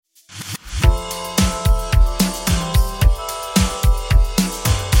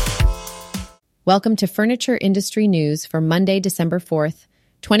Welcome to Furniture Industry News for Monday, December 4th,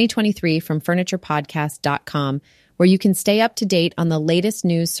 2023 from FurniturePodcast.com, where you can stay up to date on the latest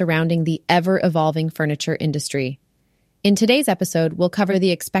news surrounding the ever-evolving furniture industry. In today's episode, we'll cover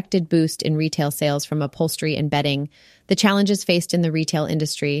the expected boost in retail sales from upholstery and bedding, the challenges faced in the retail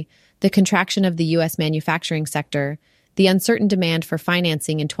industry, the contraction of the U.S. manufacturing sector, the uncertain demand for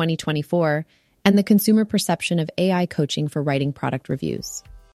financing in 2024, and the consumer perception of AI coaching for writing product reviews.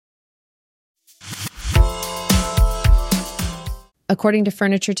 According to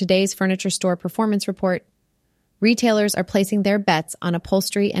Furniture Today's Furniture Store Performance Report, retailers are placing their bets on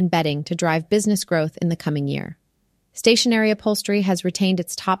upholstery and bedding to drive business growth in the coming year. Stationary upholstery has retained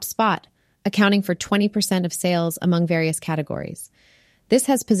its top spot, accounting for 20% of sales among various categories. This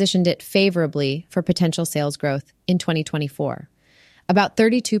has positioned it favorably for potential sales growth in 2024. About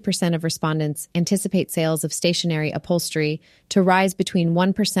 32% of respondents anticipate sales of stationary upholstery to rise between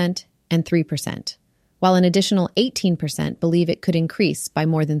 1% and 3%, while an additional 18% believe it could increase by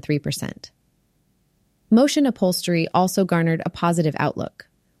more than 3%. Motion upholstery also garnered a positive outlook,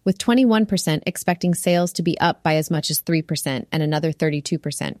 with 21% expecting sales to be up by as much as 3% and another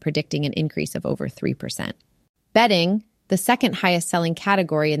 32% predicting an increase of over 3%. Bedding, the second highest selling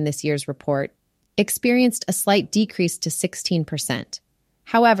category in this year's report, experienced a slight decrease to 16%.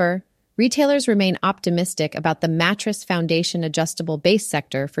 However, retailers remain optimistic about the mattress foundation adjustable base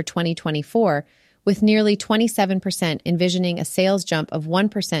sector for 2024, with nearly 27% envisioning a sales jump of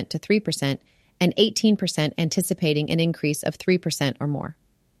 1% to 3% and 18% anticipating an increase of 3% or more.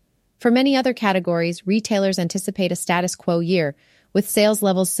 For many other categories, retailers anticipate a status quo year, with sales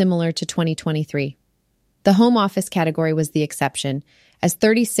levels similar to 2023. The home office category was the exception, as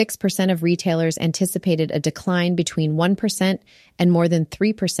 36% of retailers anticipated a decline between 1% and more than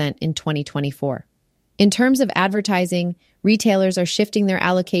 3% in 2024. In terms of advertising, retailers are shifting their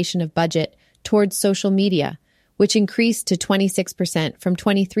allocation of budget towards social media, which increased to 26% from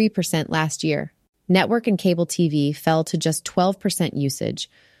 23% last year. Network and cable TV fell to just 12% usage,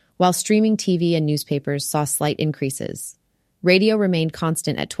 while streaming TV and newspapers saw slight increases. Radio remained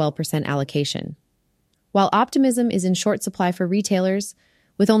constant at 12% allocation. While optimism is in short supply for retailers,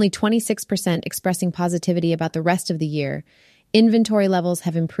 with only 26% expressing positivity about the rest of the year, inventory levels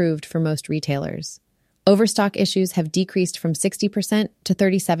have improved for most retailers. Overstock issues have decreased from 60% to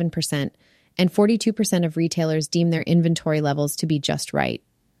 37%, and 42% of retailers deem their inventory levels to be just right.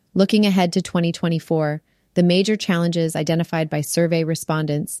 Looking ahead to 2024, the major challenges identified by survey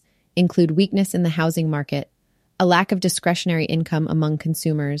respondents include weakness in the housing market, a lack of discretionary income among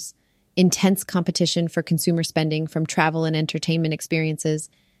consumers, intense competition for consumer spending from travel and entertainment experiences,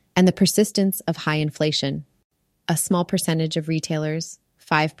 and the persistence of high inflation. A small percentage of retailers,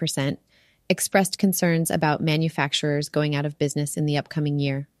 5%, expressed concerns about manufacturers going out of business in the upcoming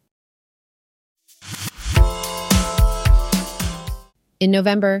year. In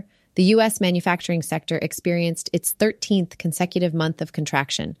November, the U.S. manufacturing sector experienced its 13th consecutive month of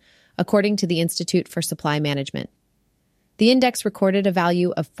contraction, according to the Institute for Supply Management. The index recorded a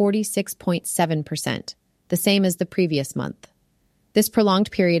value of 46.7%, the same as the previous month. This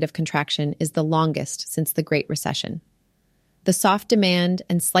prolonged period of contraction is the longest since the Great Recession. The soft demand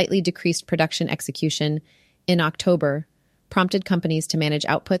and slightly decreased production execution in October prompted companies to manage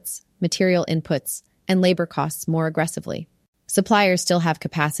outputs, material inputs, and labor costs more aggressively. Suppliers still have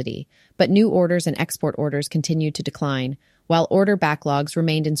capacity, but new orders and export orders continued to decline, while order backlogs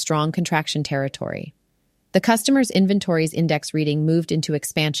remained in strong contraction territory. The customer's inventories index reading moved into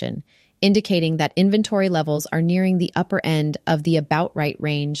expansion, indicating that inventory levels are nearing the upper end of the about right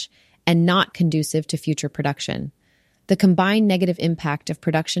range and not conducive to future production. The combined negative impact of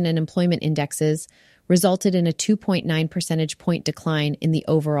production and employment indexes resulted in a 2.9 percentage point decline in the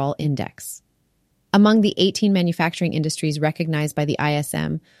overall index. Among the 18 manufacturing industries recognized by the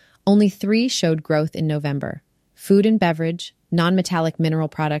ISM, only 3 showed growth in November: food and beverage, non-metallic mineral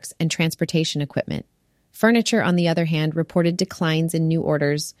products, and transportation equipment. Furniture, on the other hand, reported declines in new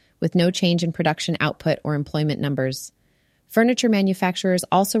orders, with no change in production output or employment numbers. Furniture manufacturers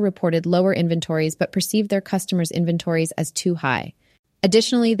also reported lower inventories but perceived their customers' inventories as too high.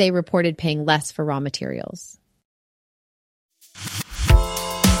 Additionally, they reported paying less for raw materials.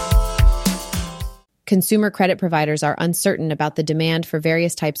 Consumer credit providers are uncertain about the demand for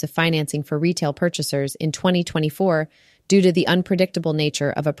various types of financing for retail purchasers in 2024 due to the unpredictable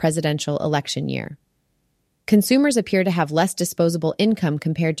nature of a presidential election year. Consumers appear to have less disposable income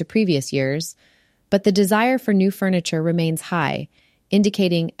compared to previous years, but the desire for new furniture remains high,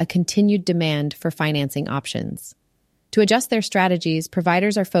 indicating a continued demand for financing options. To adjust their strategies,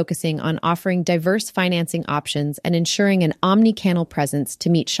 providers are focusing on offering diverse financing options and ensuring an omni-channel presence to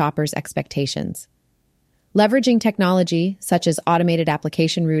meet shoppers' expectations. Leveraging technology, such as automated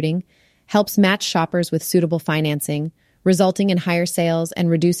application routing, helps match shoppers with suitable financing, resulting in higher sales and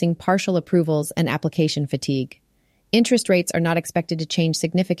reducing partial approvals and application fatigue. Interest rates are not expected to change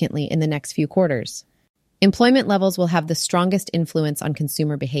significantly in the next few quarters. Employment levels will have the strongest influence on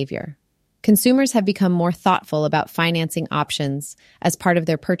consumer behavior. Consumers have become more thoughtful about financing options as part of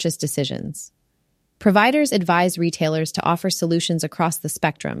their purchase decisions. Providers advise retailers to offer solutions across the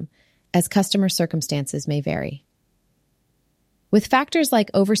spectrum, as customer circumstances may vary. With factors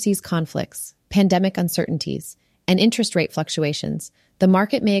like overseas conflicts, pandemic uncertainties, and interest rate fluctuations, the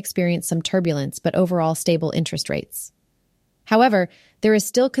market may experience some turbulence but overall stable interest rates. However, there is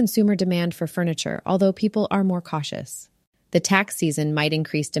still consumer demand for furniture, although people are more cautious. The tax season might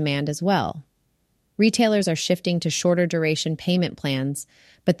increase demand as well. Retailers are shifting to shorter duration payment plans,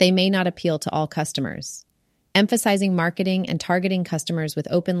 but they may not appeal to all customers. Emphasizing marketing and targeting customers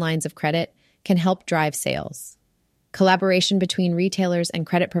with open lines of credit can help drive sales. Collaboration between retailers and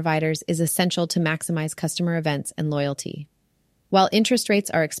credit providers is essential to maximize customer events and loyalty. While interest rates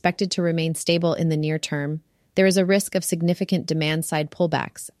are expected to remain stable in the near term, there is a risk of significant demand-side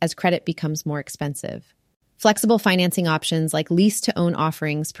pullbacks as credit becomes more expensive. Flexible financing options like lease-to-own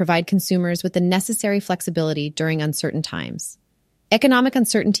offerings provide consumers with the necessary flexibility during uncertain times. Economic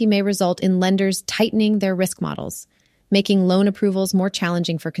uncertainty may result in lenders tightening their risk models, making loan approvals more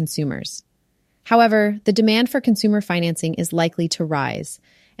challenging for consumers. However, the demand for consumer financing is likely to rise,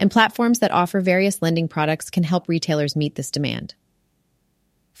 and platforms that offer various lending products can help retailers meet this demand.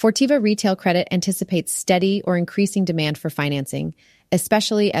 Fortiva Retail Credit anticipates steady or increasing demand for financing,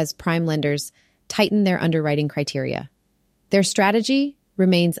 especially as prime lenders tighten their underwriting criteria. Their strategy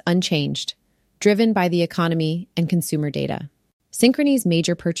remains unchanged, driven by the economy and consumer data. Synchrony's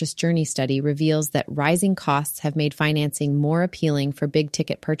Major Purchase Journey study reveals that rising costs have made financing more appealing for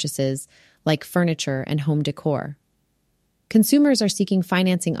big-ticket purchases like furniture and home decor. Consumers are seeking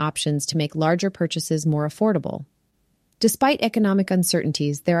financing options to make larger purchases more affordable. Despite economic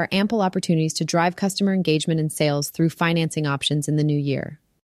uncertainties, there are ample opportunities to drive customer engagement and sales through financing options in the new year.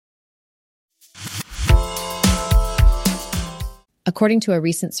 According to a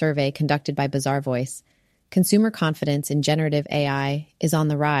recent survey conducted by Bazaar Voice, consumer confidence in generative AI is on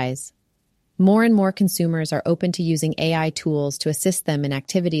the rise. More and more consumers are open to using AI tools to assist them in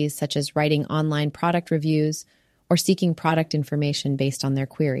activities such as writing online product reviews or seeking product information based on their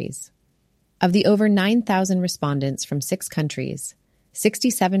queries. Of the over 9,000 respondents from 6 countries,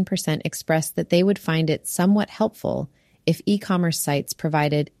 67% expressed that they would find it somewhat helpful if e-commerce sites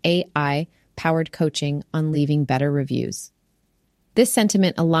provided AI-powered coaching on leaving better reviews. This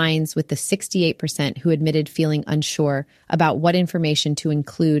sentiment aligns with the 68% who admitted feeling unsure about what information to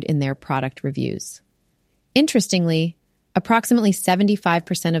include in their product reviews. Interestingly, approximately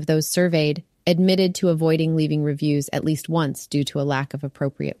 75% of those surveyed admitted to avoiding leaving reviews at least once due to a lack of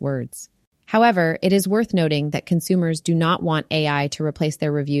appropriate words. However, it is worth noting that consumers do not want AI to replace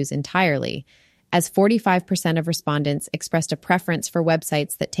their reviews entirely, as 45% of respondents expressed a preference for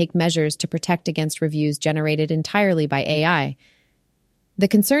websites that take measures to protect against reviews generated entirely by AI. The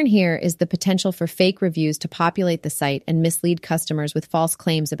concern here is the potential for fake reviews to populate the site and mislead customers with false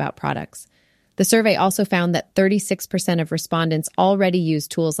claims about products. The survey also found that 36% of respondents already use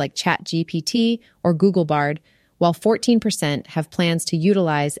tools like ChatGPT or Google Bard, while 14% have plans to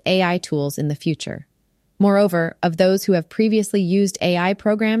utilize AI tools in the future. Moreover, of those who have previously used AI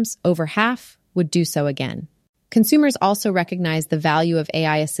programs, over half would do so again. Consumers also recognize the value of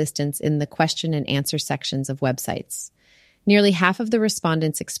AI assistance in the question and answer sections of websites. Nearly half of the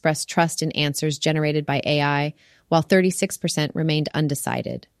respondents expressed trust in answers generated by AI, while 36% remained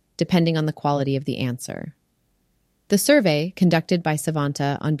undecided, depending on the quality of the answer. The survey, conducted by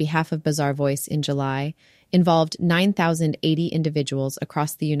Savanta on behalf of Bazaar Voice in July, involved 9,080 individuals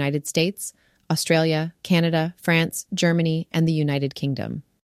across the United States, Australia, Canada, France, Germany, and the United Kingdom.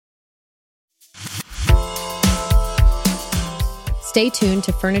 Stay tuned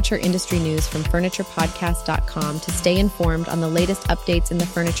to furniture industry news from FurniturePodcast.com to stay informed on the latest updates in the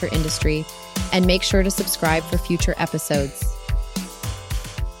furniture industry, and make sure to subscribe for future episodes.